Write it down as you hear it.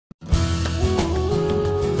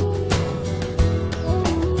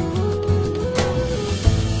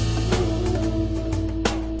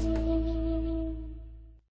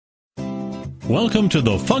Welcome to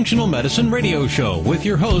the Functional Medicine Radio Show with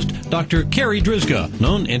your host, Dr. Carri Drzyzga,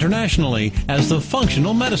 known internationally as the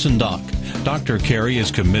Functional Medicine Doc. Dr. Carri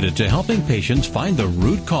is committed to helping patients find the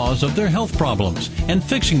root cause of their health problems and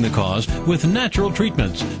fixing the cause with natural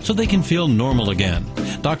treatments so they can feel normal again.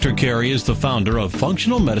 Dr. Carri is the founder of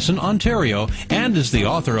Functional Medicine Ontario and is the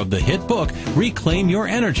author of the hit book, Reclaim Your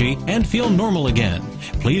Energy and Feel Normal Again.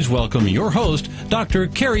 Please welcome your host, Dr.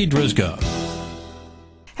 Carri Drzyzga.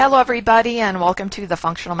 Hello everybody, and welcome to the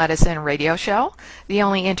Functional Medicine Radio Show, the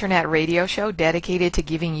only internet radio show dedicated to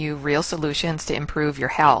giving you real solutions to improve your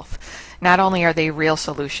health. Not only are they real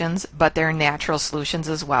solutions, but they're natural solutions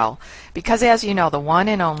as well. Because as you know, the one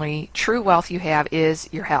and only true wealth you have is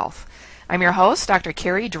your health. I'm your host, Dr.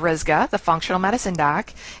 Carri Drzyzga, the Functional Medicine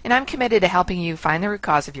Doc, and I'm committed to helping you find the root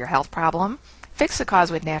cause of your health problem, fix the cause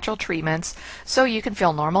with natural treatments, so you can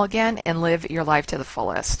feel normal again and live your life to the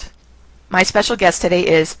fullest. My special guest today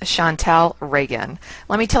is Chantell Reagan.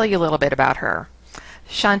 Let me tell you a little bit about her.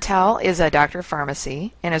 Chantell is a doctor of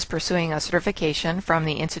pharmacy and is pursuing a certification from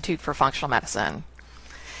the Institute for Functional Medicine.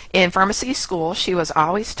 In pharmacy school, she was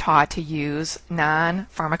always taught to use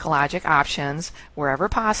non-pharmacologic options wherever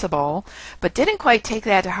possible, but didn't quite take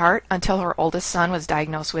that to heart until her oldest son was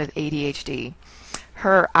diagnosed with ADHD.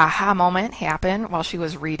 Her aha moment happened while she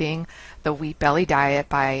was reading The Wheat Belly Diet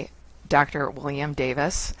by Dr. William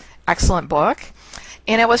Davis. Excellent book.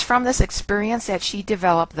 And it was from this experience that she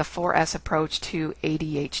developed the 4S approach to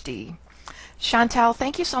ADHD. Chantell,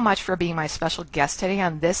 thank you so much for being my special guest today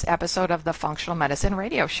on this episode of the Functional Medicine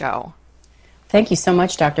Radio Show. Thank you so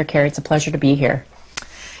much, Dr. Carri. It's a pleasure to be here.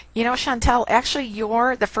 You know, Chantell, actually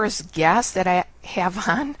you're the first guest that I have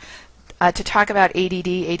on to talk about ADD,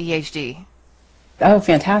 ADHD. Oh,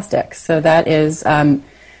 fantastic. So that is...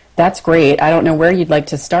 That's great. I don't know where you'd like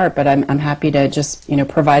to start, but I'm happy to just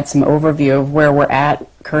provide some overview of where we're at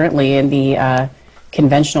currently in the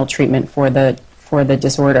conventional treatment for the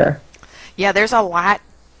disorder. Yeah, there's a lot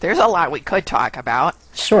we could talk about.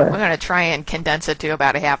 Sure. We're going to try and condense it to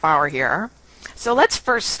about a half hour here. So let's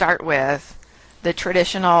first start with the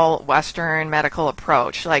traditional Western medical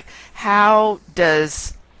approach. Like, how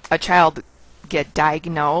does a child get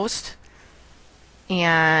diagnosed,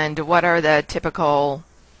 and what are the typical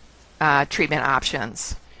treatment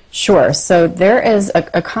options? Sure. So there is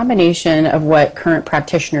a combination of what current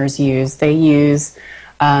practitioners use. They use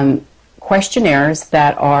questionnaires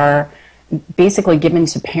that are basically given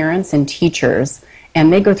to parents and teachers,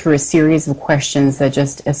 and they go through a series of questions that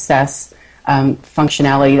just assess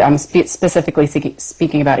functionality. I'm specifically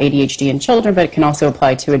speaking about ADHD in children, but it can also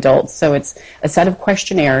apply to adults. So it's a set of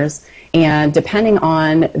questionnaires, and depending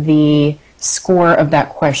on the score of that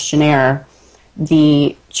questionnaire,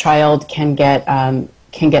 the child can get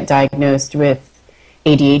diagnosed with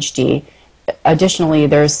ADHD. Additionally,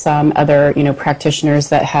 there's some other practitioners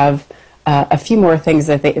that have a few more things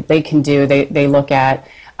that they can do. They look at,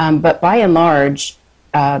 but by and large,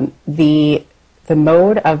 the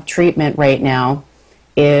mode of treatment right now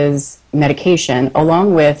is medication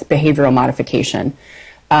along with behavioral modification.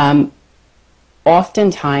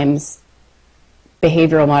 Oftentimes,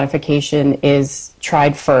 behavioral modification is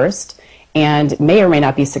tried first and may or may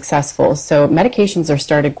not be successful. So medications are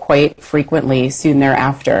started quite frequently soon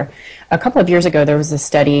thereafter. A couple of years ago, there was a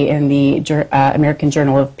study in the American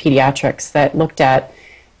Journal of Pediatrics that looked at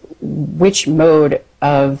which mode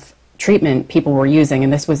of treatment people were using,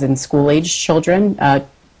 and this was in school-age children,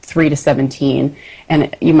 3 to 17.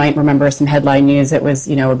 And you might remember some headline news. It was,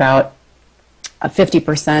 about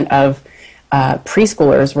 50% of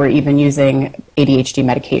preschoolers were even using ADHD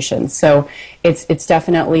medications. So it's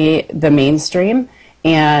definitely the mainstream,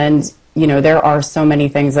 and there are so many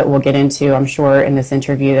things that we'll get into, I'm sure, in this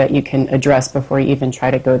interview that you can address before you even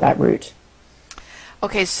try to go that route.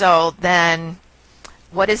 Okay, so then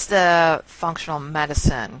what is the functional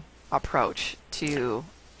medicine approach to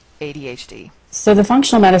ADHD? So the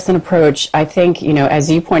functional medicine approach, I think,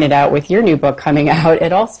 as you pointed out with your new book coming out,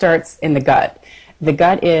 it all starts in the gut. The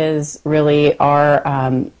gut is really our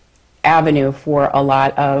avenue for a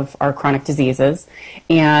lot of our chronic diseases,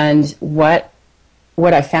 and what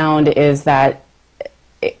I found is that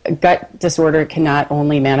gut disorder can not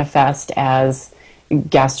only manifest as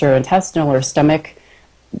gastrointestinal or stomach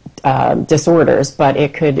disorders, but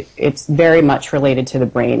it's very much related to the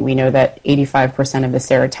brain. We know that 85% of the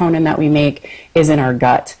serotonin that we make is in our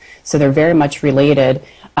gut, so they're very much related,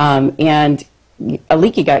 and a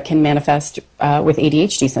leaky gut can manifest with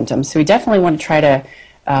ADHD symptoms. So we definitely want to try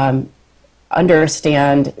to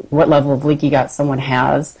understand what level of leaky gut someone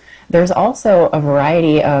has. There's also a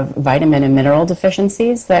variety of vitamin and mineral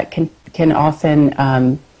deficiencies that can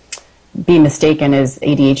often be mistaken as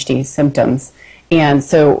ADHD symptoms. And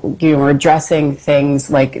so, we're addressing things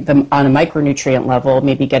like on a micronutrient level,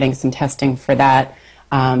 maybe getting some testing for that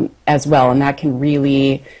as well, and that can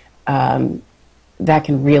really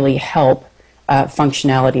help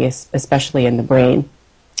functionality, especially in the brain.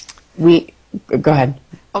 Go ahead.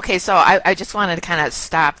 Okay, so I just wanted to kind of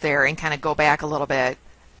stop there and kind of go back a little bit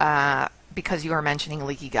because you were mentioning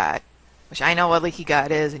leaky gut, which I know what leaky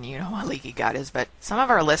gut is and you know what leaky gut is, but some of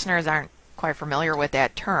our listeners aren't quite familiar with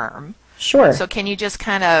that term. Sure. So can you just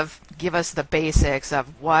kind of give us the basics of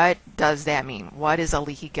what does that mean? What is a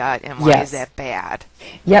leaky gut and why is that bad?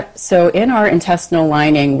 Yep. So in our intestinal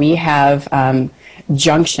lining, we have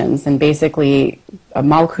junctions, and basically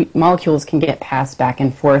molecules can get passed back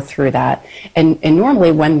and forth through that. And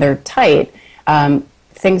normally when they're tight,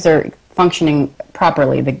 things are functioning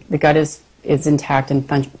properly. The gut is intact and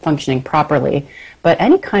functioning properly. But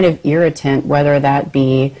any kind of irritant, whether that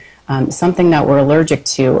be something that we're allergic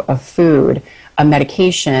to, a food, a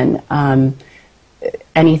medication,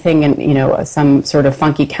 anything in some sort of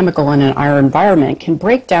funky chemical in our environment can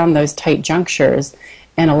break down those tight junctures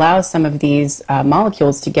and allow some of these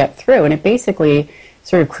molecules to get through. And it basically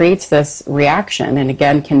sort of creates this reaction, and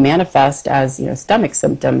again can manifest as stomach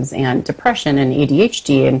symptoms and depression and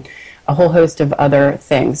ADHD and a whole host of other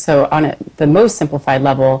things. So on the most simplified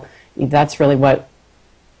level, that's really what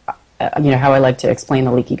how I like to explain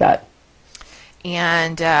the leaky gut.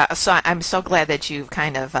 And so I'm so glad that you've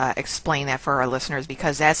kind of explained that for our listeners,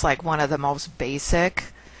 because that's like one of the most basic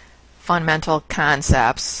fundamental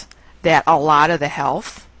concepts that a lot of the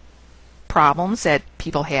health problems that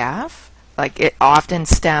people have, like it often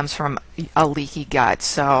stems from a leaky gut.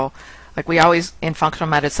 So like we always in functional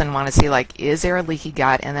medicine want to see, like, is there a leaky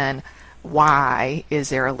gut, and then why is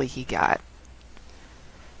there a leaky gut?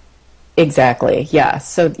 Exactly. Yeah.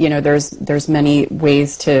 So there's many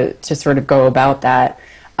ways to sort of go about that.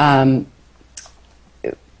 One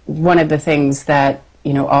of the things that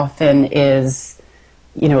often is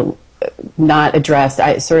not addressed,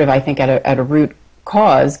 I think at a root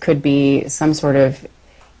cause could be some sort of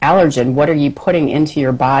allergen. What are you putting into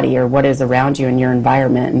your body, or what is around you in your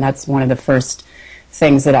environment? And that's one of the first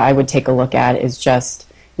things that I would take a look at, is just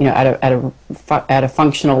at a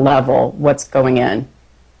functional level, what's going in.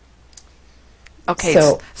 Okay,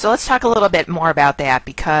 so let's talk a little bit more about that,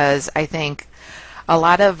 because I think a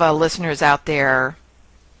lot of listeners out there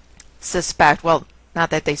suspect, well, not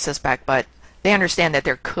that they suspect, but they understand that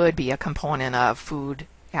there could be a component of food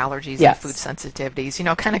allergies and food sensitivities.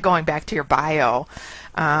 Kind of going back to your bio,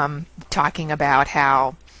 talking about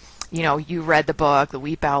how, you read the book, The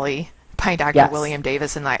Wheat Belly, by Dr. William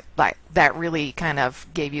Davis, and that really kind of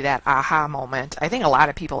gave you that aha moment. I think a lot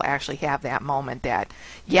of people actually have that moment that,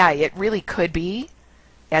 it really could be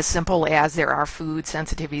as simple as there are food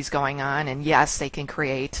sensitivities going on, and yes, they can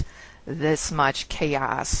create this much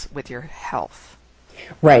chaos with your health.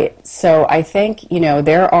 Right. So I think,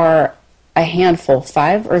 there are a handful,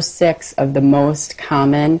 5 or 6 of the most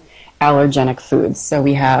common allergenic foods. So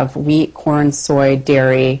we have wheat, corn, soy,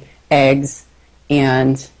 dairy, eggs,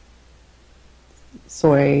 and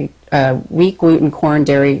soy, wheat, gluten, corn,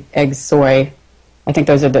 dairy, eggs, soy. I think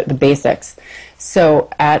those are the basics. So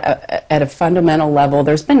at a fundamental level,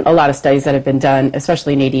 there's been a lot of studies that have been done,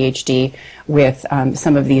 especially in ADHD, with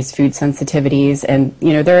some of these food sensitivities. And,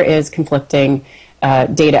 there is conflicting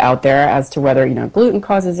data out there as to whether, gluten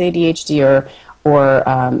causes ADHD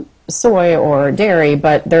or soy or dairy,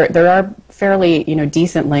 but there are fairly,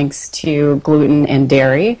 decent links to gluten and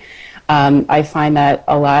dairy. I find that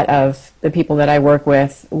a lot of the people that I work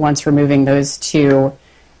with, once removing those two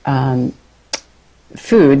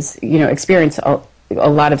foods, experience a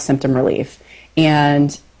lot of symptom relief.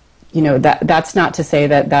 And, that's not to say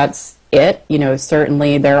that that's it.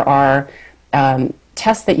 Certainly there are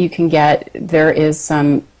tests that you can get. There is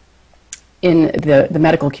some, in the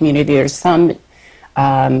medical community, there's some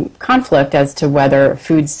conflict as to whether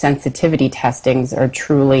food sensitivity testings are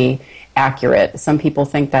truly accurate. Some people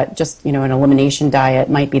think that just, an elimination diet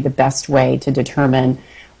might be the best way to determine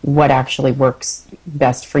what actually works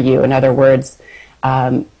best for you. In other words,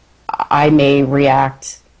 my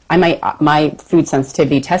food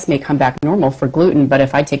sensitivity test may come back normal for gluten, but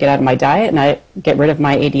if I take it out of my diet and I get rid of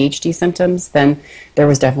my ADHD symptoms, then there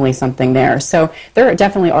was definitely something there. So there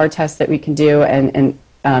definitely are tests that we can do, and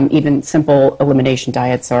even simple elimination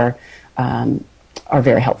diets are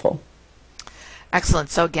very helpful. Excellent.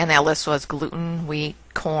 So again, that list was gluten, wheat,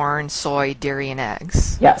 corn, soy, dairy, and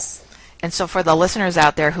eggs. Yes. And so for the listeners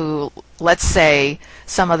out there who, let's say,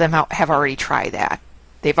 some of them have already tried that.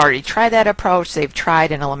 They've already tried that approach. They've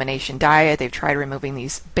tried an elimination diet. They've tried removing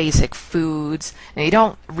these basic foods, and they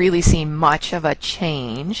don't really see much of a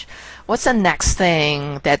change. What's the next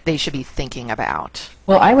thing that they should be thinking about?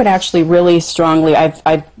 Well, I would actually really strongly,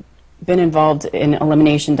 I've been involved in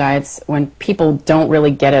elimination diets when people don't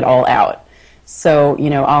really get it all out. So,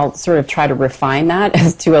 I'll sort of try to refine that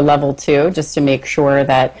as to a level 2, just to make sure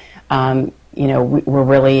that, we're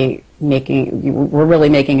really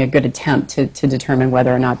making a good attempt to determine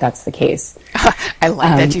whether or not that's the case. I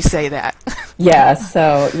like that you say that. Yeah,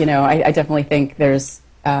 so, I definitely think there's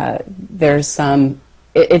some,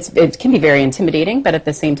 it can be very intimidating, but at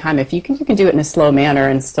the same time, if you can do it in a slow manner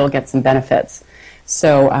and still get some benefits.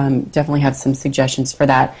 So definitely have some suggestions for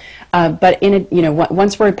that. But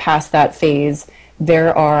once we're past that phase,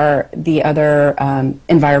 there are the other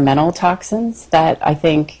environmental toxins that I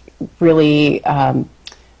think really go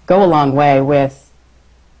a long way with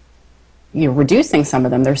reducing some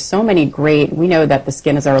of them. There's so many great, we know that the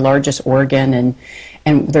skin is our largest organ,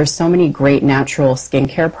 and there's so many great natural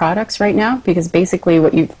skincare products right now, because basically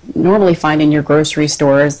what you normally find in your grocery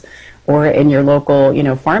stores or in your local,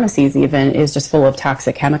 pharmacies even, is just full of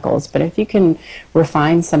toxic chemicals. But if you can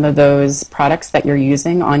refine some of those products that you're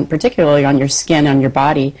using, particularly on your skin, on your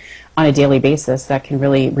body, on a daily basis, that can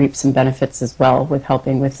really reap some benefits as well with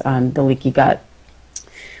helping with the leaky gut.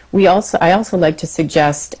 I also like to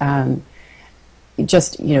suggest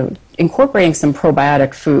incorporating some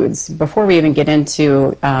probiotic foods. Before we even get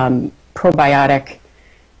into probiotic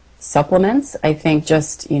supplements, I think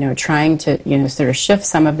just trying to sort of shift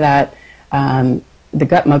some of that the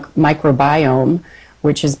gut microbiome,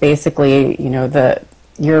 which is basically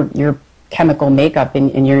your chemical makeup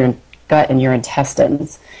in your gut and your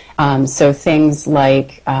intestines. So things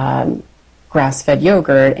like grass-fed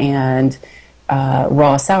yogurt and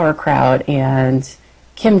raw sauerkraut and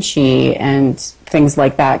kimchi and things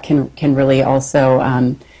like that can really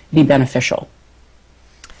also be beneficial.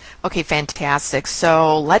 Okay, fantastic.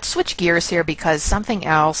 So let's switch gears here, because something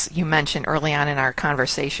else you mentioned early on in our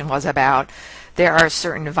conversation was about there are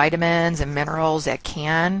certain vitamins and minerals that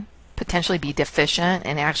can potentially be deficient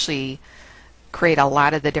and actually create a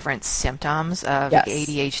lot of the different symptoms of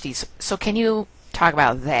ADHD. So can you talk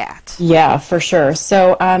about that? Yeah, for sure.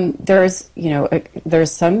 So there's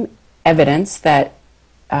some evidence that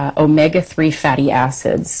omega-3 fatty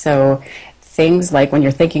acids, so things like, when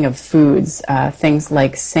you're thinking of foods, things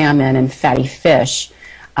like salmon and fatty fish.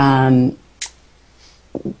 We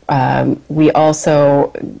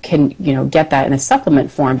also can, get that in a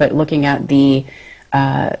supplement form, but looking at the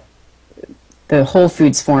whole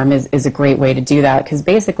foods form is a great way to do that, because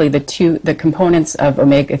basically the components of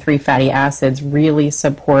omega-3 fatty acids really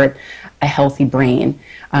support a healthy brain.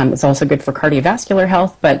 It's also good for cardiovascular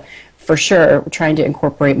health, but for sure, trying to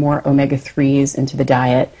incorporate more omega-3s into the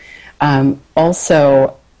diet.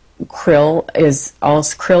 Also,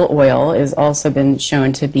 krill oil has also been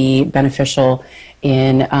shown to be beneficial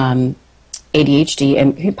in ADHD,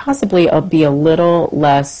 and could possibly be a little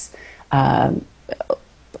less, a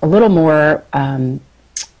little more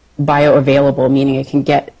bioavailable, meaning it can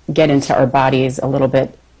get into our bodies a little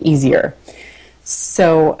bit easier.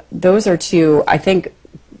 So those are two. I think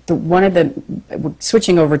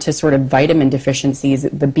switching over to sort of vitamin deficiencies,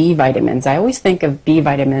 the B vitamins. I always think of B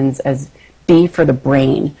vitamins as B for the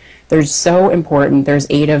brain. They're so important. There's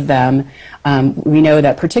 8 of them. We know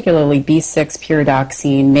that particularly B6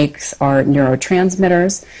 pyridoxine makes our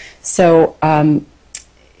neurotransmitters. So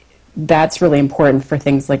that's really important for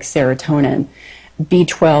things like serotonin.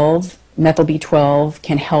 B12, methyl B12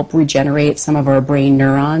 can help regenerate some of our brain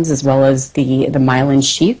neurons, as well as the myelin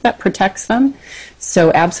sheath that protects them.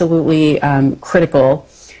 So absolutely critical.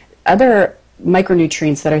 Other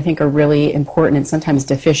micronutrients that I think are really important and sometimes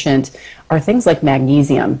deficient are things like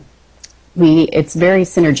magnesium. It's very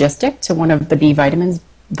synergistic to one of the B vitamins,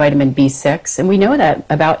 vitamin B6, and we know that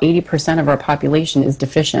about 80% of our population is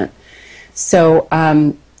deficient. So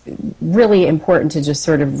really important to just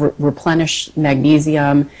sort of replenish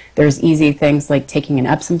magnesium. There's easy things like taking an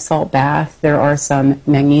Epsom salt bath. There are some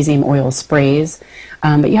magnesium oil sprays,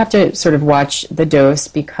 but you have to sort of watch the dose,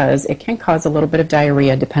 because it can cause a little bit of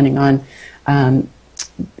diarrhea depending on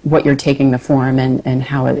what you're taking the form and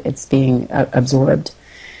how it's being absorbed.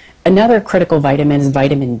 Another critical vitamin is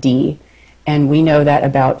vitamin D, and we know that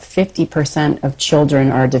about 50% of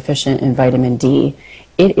children are deficient in vitamin D.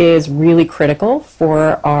 It is really critical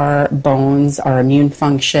for our bones, our immune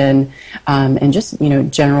function, and just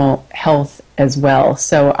general health as well.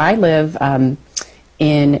 So I live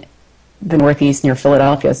in the Northeast near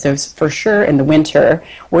Philadelphia, so for sure in the winter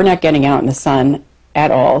we're not getting out in the sun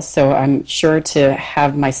at all. So I'm sure to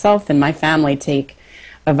have myself and my family take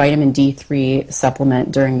a vitamin D3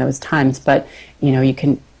 supplement during those times. But you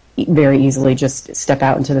can very easily just step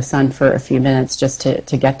out into the sun for a few minutes just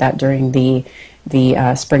to get that during the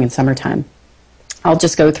spring and summertime. I'll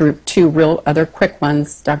just go through two real other quick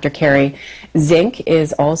ones, Dr. Carri. Zinc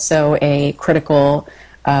is also a critical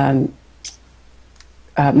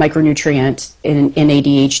micronutrient in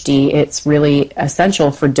ADHD. It's really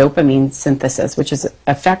essential for dopamine synthesis, which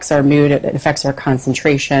affects our mood, it affects our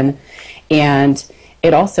concentration, and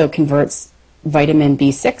it also converts vitamin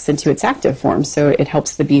B6 into its active form, so it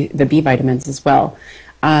helps the B vitamins as well.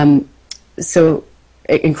 So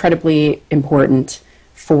incredibly important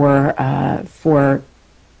for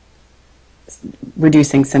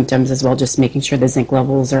reducing symptoms as well, just making sure the zinc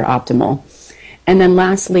levels are optimal. And then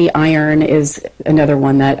lastly, iron is another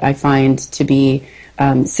one that I find to be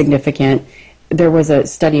significant. There was a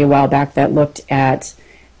study a while back that looked at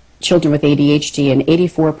children with ADHD, and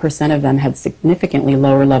 84% of them had significantly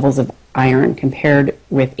lower levels of iron compared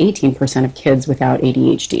with 18% of kids without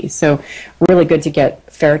ADHD. So really good to get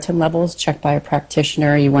ferritin levels checked by a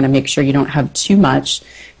practitioner. You want to make sure you don't have too much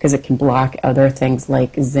because it can block other things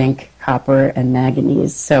like zinc, copper, and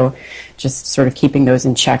manganese. So just sort of keeping those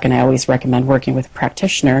in check, and I always recommend working with a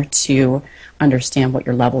practitioner to understand what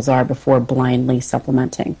your levels are before blindly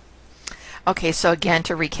supplementing. Okay, so again,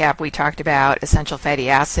 to recap, we talked about essential fatty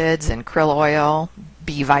acids and krill oil,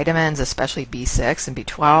 B vitamins, especially B6 and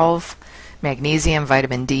B12, magnesium,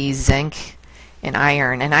 vitamin D, zinc, and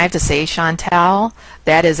iron. And I have to say, Chantell,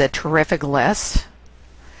 that is a terrific list.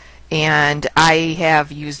 And I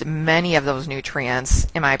have used many of those nutrients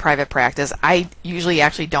in my private practice. I usually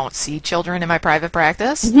actually don't see children in my private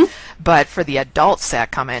practice, but for the adults that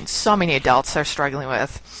come in, so many adults are struggling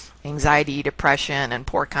with anxiety, depression, and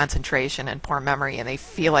poor concentration and poor memory, and they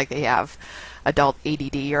feel like they have adult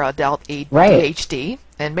ADD or adult ADHD,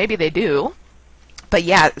 and maybe they do. But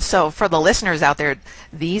yeah, so for the listeners out there,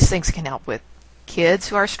 these things can help with kids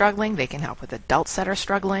who are struggling. They can help with adults that are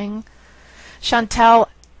struggling. Chantell,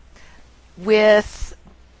 with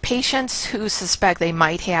patients who suspect they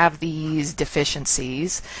might have these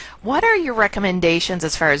deficiencies, what are your recommendations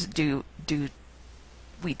as far as do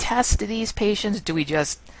we test these patients? Do we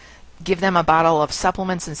just give them a bottle of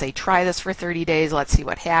supplements and say, try this for 30 days, let's see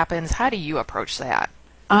what happens? How do you approach that?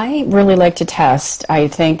 I really like to test. I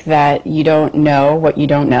think that you don't know what you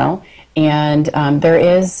don't know. And there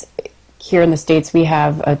is, here in the States, we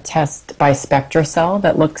have a test by SpectraCell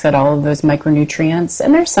that looks at all of those micronutrients.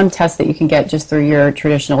 And there's some tests that you can get just through your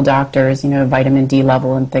traditional doctors, vitamin D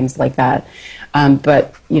level and things like that.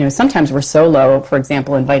 But, sometimes we're so low, for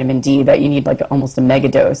example, in vitamin D that you need like almost a mega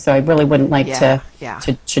dose. So I really wouldn't like to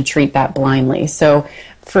treat that blindly. So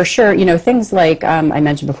for sure, things like I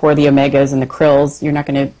mentioned before, the omegas and the krills, you're not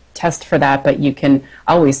going to test for that, but you can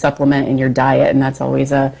always supplement in your diet, and that's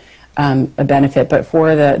always a benefit. But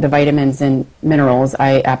for the vitamins and minerals,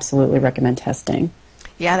 I absolutely recommend testing.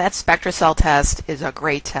 Yeah, that SpectraCell test is a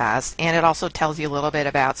great test, and it also tells you a little bit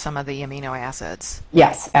about some of the amino acids.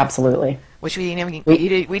 Yes, absolutely. Which we didn't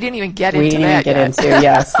even get into that yet.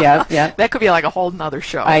 Yes, yeah. That could be like a whole nother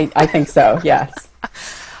show. I think so, yes.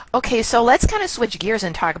 Okay, so let's kind of switch gears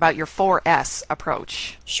and talk about your 4S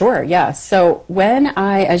approach. Sure, yeah. So when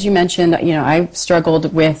as you mentioned, I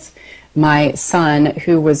struggled with my son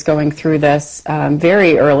who was going through this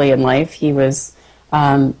very early in life. He was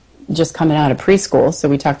just coming out of preschool, so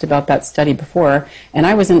we talked about that study before. And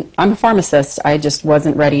I'm a pharmacist. I just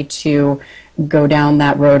wasn't ready to go down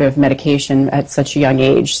that road of medication at such a young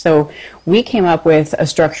age. So we came up with a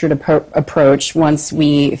structured approach once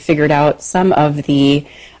we figured out some of the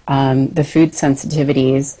food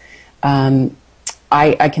sensitivities.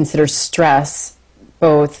 I consider stress,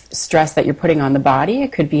 both stress that you're putting on the body,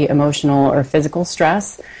 it could be emotional or physical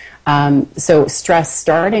stress. So stress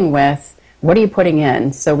starting with, what are you putting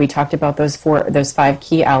in? So we talked about those 5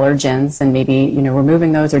 key allergens, and maybe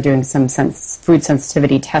removing those or doing some food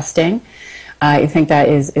sensitivity testing. I think that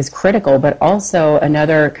is critical, but also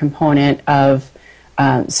another component of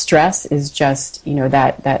stress is just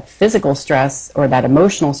that physical stress or that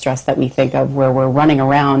emotional stress that we think of, where we're running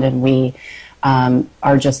around and we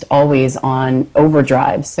are just always on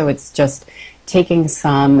overdrive. So it's just taking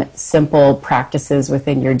some simple practices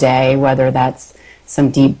within your day, whether that's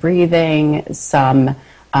some deep breathing, some,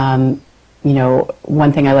 one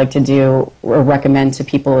thing I like to do or recommend to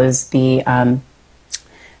people is the,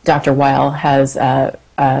 Dr. Weil has, I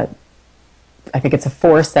think it's a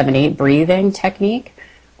 4-7-8 breathing technique,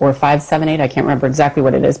 or 5-7-8, I can't remember exactly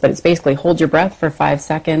what it is, but it's basically hold your breath for 5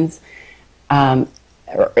 seconds, or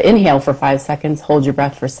inhale for 5 seconds, hold your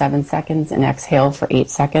breath for 7 seconds, and exhale for 8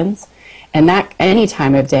 seconds. And that any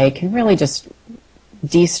time of day can really just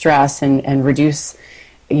de-stress and reduce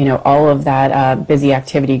all of that busy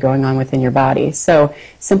activity going on within your body. So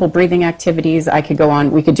simple breathing activities, I could go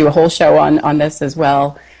on, we could do a whole show on this as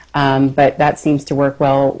well, but that seems to work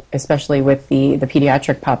well, especially with the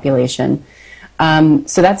pediatric population.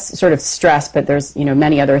 So that's sort of stress, but there's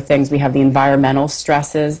many other things. We have the environmental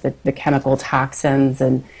stresses, the chemical toxins,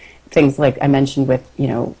 and things like I mentioned with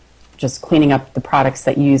just cleaning up the products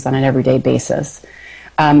that you use on an everyday basis.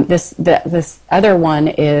 This other one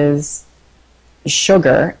is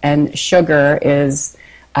sugar, and sugar is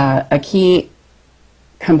a key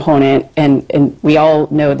component, and we all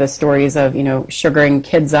know the stories of sugaring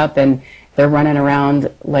kids up, and they're running around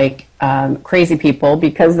like crazy people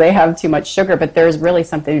because they have too much sugar. But there's really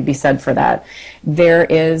something to be said for that. There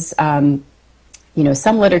is some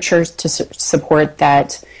literature to support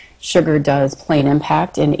that sugar does play an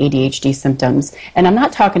impact in ADHD symptoms. And I'm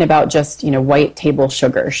not talking about just white table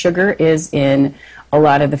sugar. Sugar is in a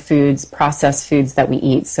lot of the foods, processed foods that we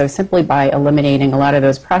eat. So simply by eliminating a lot of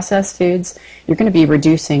those processed foods, you're going to be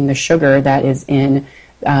reducing the sugar that is in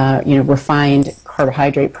refined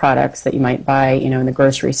carbohydrate products that you might buy in the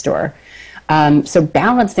grocery store. So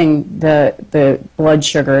balancing the blood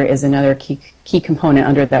sugar is another key component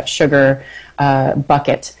under that sugar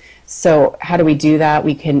bucket. So how do we do that?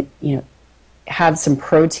 We can have some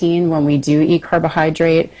protein when we do eat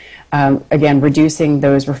carbohydrate. Again, reducing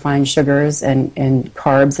those refined sugars and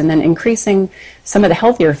carbs, and then increasing some of the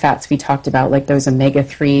healthier fats we talked about, like those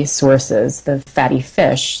omega-3 sources, the fatty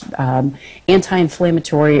fish,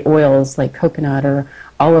 anti-inflammatory oils like coconut or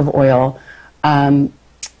olive oil, and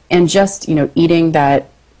just eating the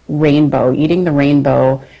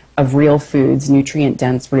rainbow of real foods,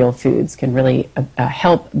 nutrient-dense real foods, can really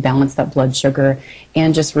help balance that blood sugar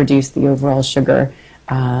and just reduce the overall sugar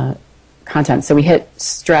content. So we hit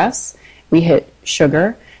stress, we hit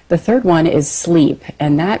sugar. The third one is sleep,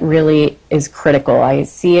 and that really is critical. I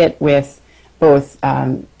see it with both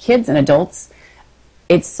kids and adults.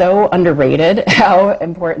 It's so underrated how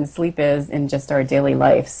important sleep is in just our daily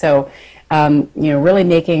life. So, really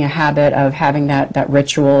making a habit of having that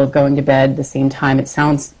ritual of going to bed the same time. It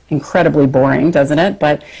sounds incredibly boring, doesn't it?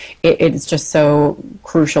 But it's just so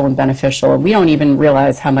crucial and beneficial. We don't even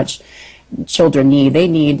realize how much children need. They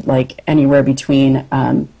need like anywhere between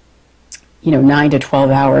 9 to 12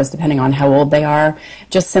 hours, depending on how old they are.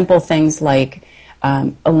 Just simple things like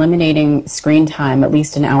eliminating screen time at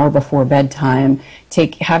least an hour before bedtime,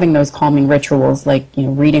 having those calming rituals like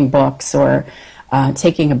reading books or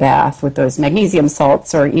taking a bath with those magnesium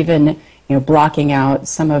salts, or even blocking out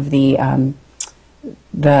some of the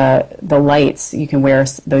lights. You can wear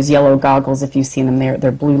those yellow goggles if you've seen them.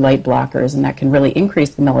 They're blue light blockers, and that can really increase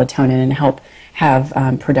the melatonin and help have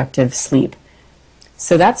productive sleep.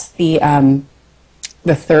 So that's the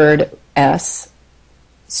third S: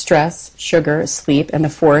 stress, sugar, sleep, and the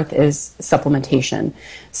fourth is supplementation.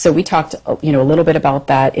 So we talked a little bit about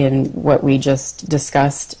that in what we just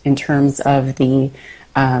discussed in terms of the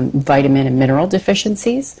vitamin and mineral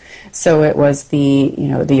deficiencies. So it was the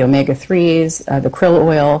omega-3s, the krill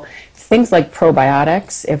oil, things like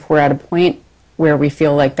probiotics. If we're at a point where we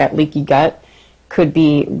feel like that leaky gut could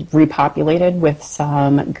be repopulated with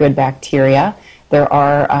some good bacteria, there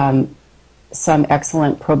are some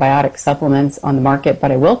excellent probiotic supplements on the market,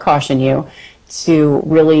 but I will caution you to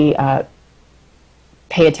really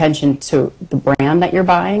pay attention to the brand that you're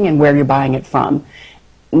buying and where you're buying it from.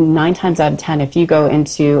 9 times out of 10, if you go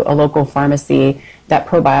into a local pharmacy, that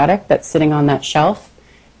probiotic that's sitting on that shelf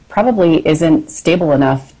probably isn't stable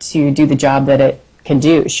enough to do the job that it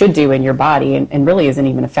should do in your body, and really isn't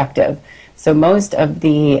even effective. So most of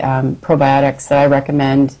the probiotics that I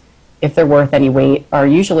recommend, if they're worth any weight, are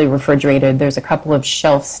usually refrigerated. There's a couple of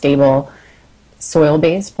shelf-stable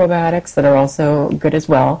soil-based probiotics that are also good as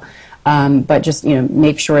well. But just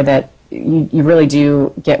make sure that you really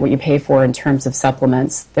do get what you pay for in terms of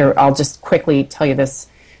supplements. I'll just quickly tell you this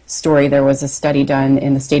story. There was a study done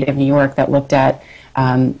in the state of New York that looked at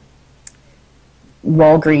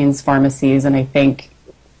Walgreens pharmacies, and I think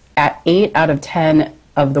at 8 out of 10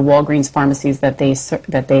 of the Walgreens pharmacies that they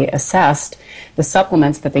assessed, the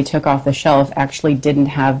supplements that they took off the shelf actually didn't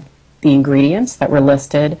have the ingredients that were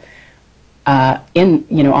listed on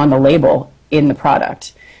the label in the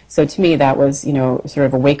product. So to me, that was sort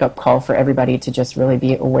of a wake-up call for everybody to just really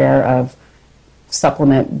be aware of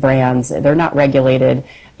supplement brands. They're not regulated,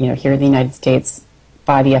 here in the United States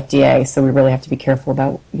by the FDA, so we really have to be careful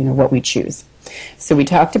about what we choose. So we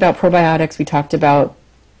talked about probiotics. We talked about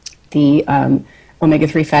the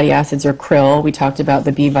omega-3 fatty acids, or krill. We talked about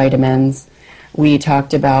the B vitamins. We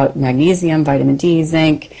talked about magnesium, vitamin D,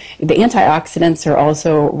 zinc. The antioxidants are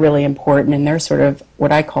also really important, and they're sort of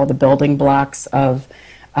what I call the building blocks of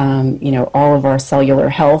all of our cellular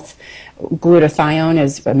health. Glutathione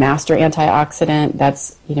is a master antioxidant.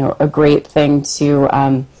 That's, a great thing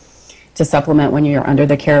to supplement when you're under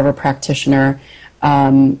the care of a practitioner.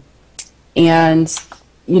 And,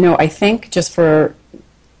 I think just for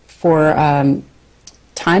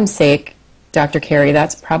time's sake, Dr. Carri,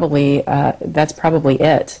 that's probably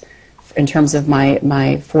it in terms of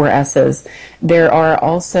my 4 S's. There are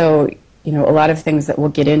also, a lot of things that we'll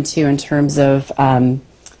get into in terms of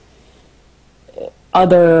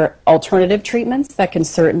other alternative treatments that can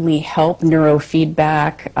certainly help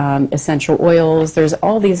neurofeedback, essential oils. There's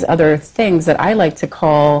all these other things that I like to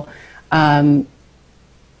call,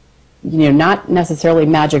 not necessarily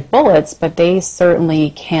magic bullets, but they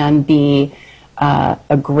certainly can be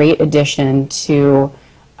a great addition to,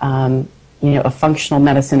 a functional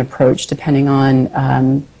medicine approach, depending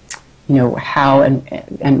on, how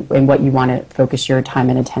and what you want to focus your time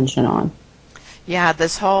and attention on. Yeah,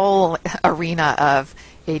 this whole arena of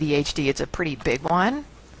ADHD, it's a pretty big one.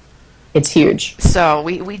 It's huge. So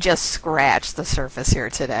we just scratched the surface here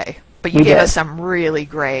today. But you gave us some really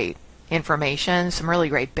great information, some really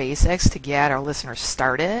great basics to get our listeners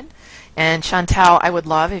started. And Chantell, I would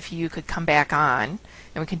love if you could come back on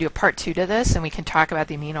and we can do a part 2 to this and we can talk about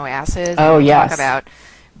the amino acids. Oh, and yes. Talk about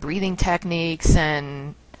breathing techniques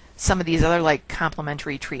and some of these other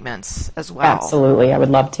complementary treatments as well. Absolutely. I would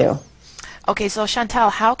love to. Okay, so Chantell,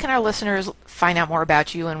 how can our listeners find out more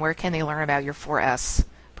about you and where can they learn about your 4S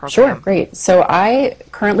program? Sure, great. So I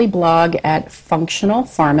currently blog at Functional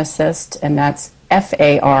Pharmacist, and that's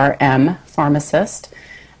FARM,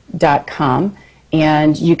 pharmacist.com.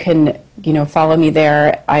 And you can, follow me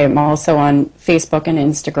there. I am also on Facebook and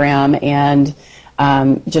Instagram, and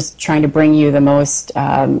just trying to bring you the most,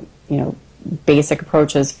 basic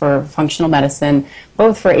approaches for functional medicine,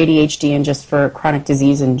 both for ADHD and just for chronic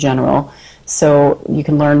disease in general. So you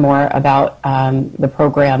can learn more about the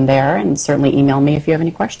program there, and certainly email me if you have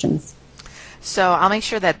any questions. So I'll make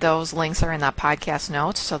sure that those links are in the podcast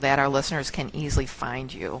notes so that our listeners can easily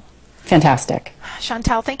find you. Fantastic.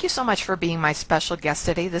 Chantell, thank you so much for being my special guest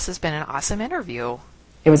today. This has been an awesome interview.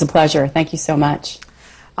 It was a pleasure. Thank you so much.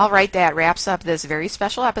 All right, that wraps up this very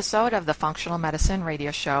special episode of the Functional Medicine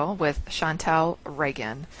Radio Show with Chantell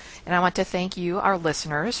Reagan. And I want to thank you, our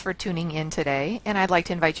listeners, for tuning in today. And I'd like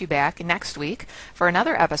to invite you back next week for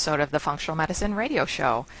another episode of the Functional Medicine Radio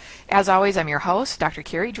Show. As always, I'm your host, Dr.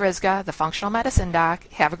 Carri Drzyzga, the Functional Medicine Doc.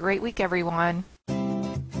 Have a great week, everyone.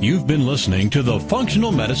 You've been listening to the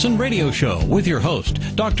Functional Medicine Radio Show with your host,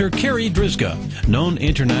 Dr. Carri Drzyzga, known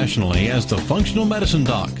internationally as the Functional Medicine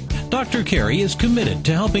Doc. Dr. Carri is committed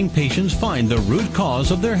to helping patients find the root cause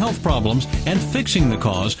of their health problems and fixing the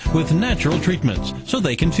cause with natural treatments so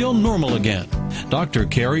they can feel normal again. Dr.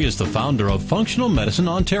 Carri is the founder of Functional Medicine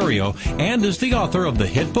Ontario and is the author of the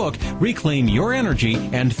hit book, Reclaim Your Energy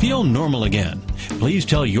and Feel Normal Again. Please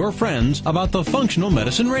tell your friends about the Functional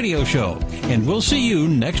Medicine Radio Show, and we'll see you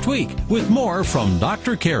next week with more from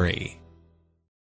Dr. Carri.